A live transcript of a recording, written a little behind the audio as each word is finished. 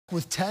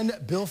With 10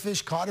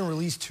 billfish caught and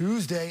released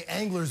Tuesday,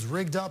 anglers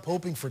rigged up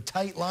hoping for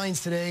tight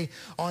lines today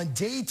on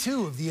day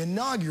 2 of the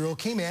inaugural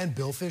Cayman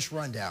Billfish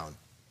Rundown.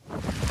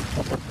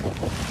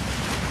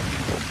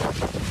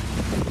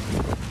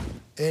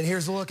 And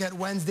here's a look at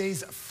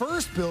Wednesday's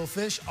first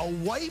billfish, a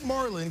white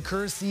marlin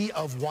courtesy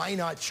of Why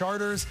Not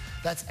Charters.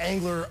 That's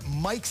angler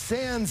Mike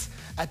Sands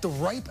at the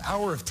ripe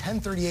hour of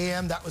 10:30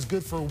 a.m. That was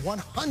good for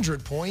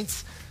 100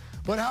 points.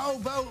 But how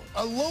about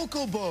a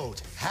local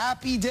boat?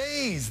 Happy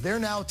Days. They're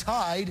now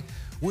tied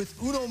with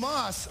Uno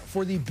Mas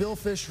for the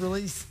billfish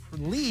release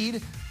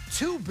lead,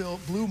 2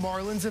 Blue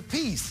Marlins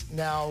apiece.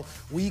 Now,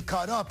 we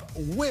caught up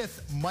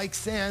with Mike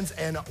Sands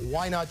and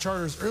Why Not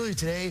Charters earlier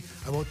today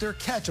about their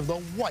catch of the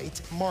white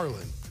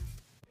marlin.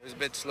 It was a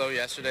bit slow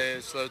yesterday, it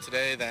was slow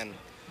today, then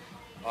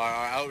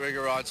our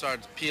outrigger rod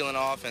started peeling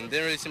off and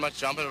didn't really see much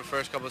jumping in the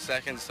first couple of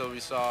seconds, so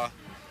we saw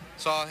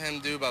him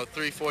do about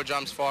 3-4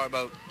 jumps far,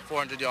 about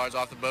 400 yards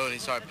off the boat, and he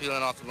started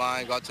peeling off the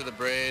line, got to the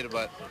braid,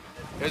 but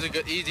it was a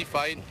good, easy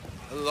fight,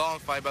 a long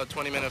fight, about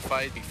 20-minute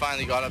fight. He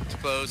finally got up to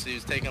close, he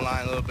was taking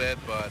line a little bit,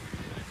 but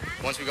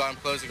once we got him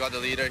close, he got the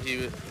leader.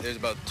 There's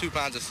about 2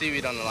 pounds of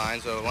seaweed on the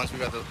line, so once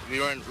we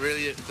weren't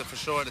really for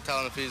sure to tell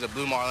him if he's a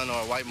blue marlin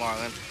or a white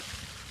marlin.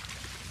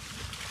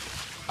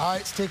 All right,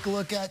 let's take a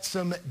look at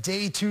some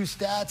day 2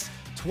 stats.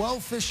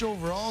 12 fish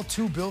overall,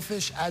 2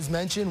 billfish as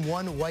mentioned,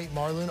 1 white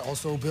marlin,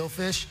 also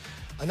billfish.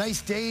 A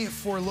nice day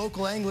for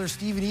local angler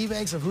Stephen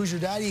Ebanks of Who's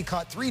Your Daddy. He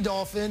caught 3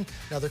 dolphin.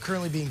 Now they're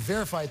currently being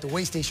verified at the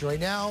weigh station right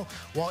now,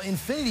 while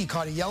Infinity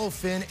caught a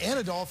yellowfin and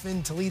a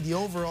dolphin to lead the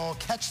overall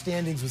catch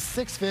standings with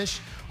 6 fish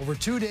over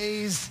 2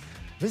 days.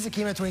 Visit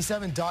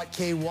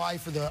Cayman27.ky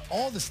for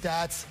all the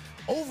stats.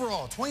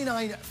 Overall,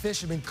 29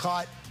 fish have been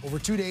caught over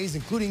 2 days,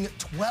 including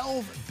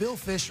 12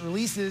 billfish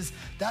releases.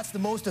 That's the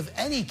most of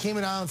any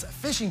Cayman Islands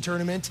fishing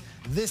tournament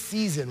this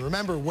season.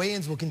 Remember,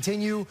 weigh-ins will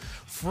continue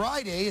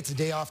Friday. It's a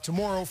day off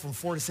tomorrow from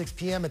 4 to 6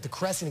 p.m. at the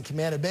Crescent in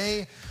Camana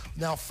Bay.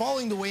 Now,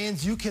 following the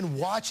weigh-ins, you can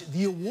watch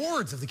the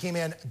awards of the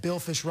Cayman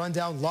Billfish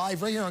Rundown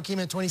live right here on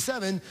Cayman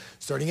 27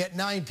 starting at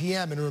 9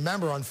 p.m. And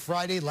remember, on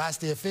Friday,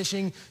 last day of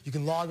fishing, you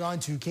can log on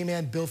to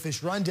Cayman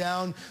Billfish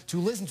Rundown to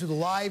listen to the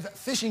live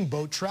fishing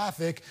boat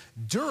traffic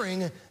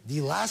during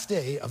the last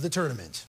day of the tournament.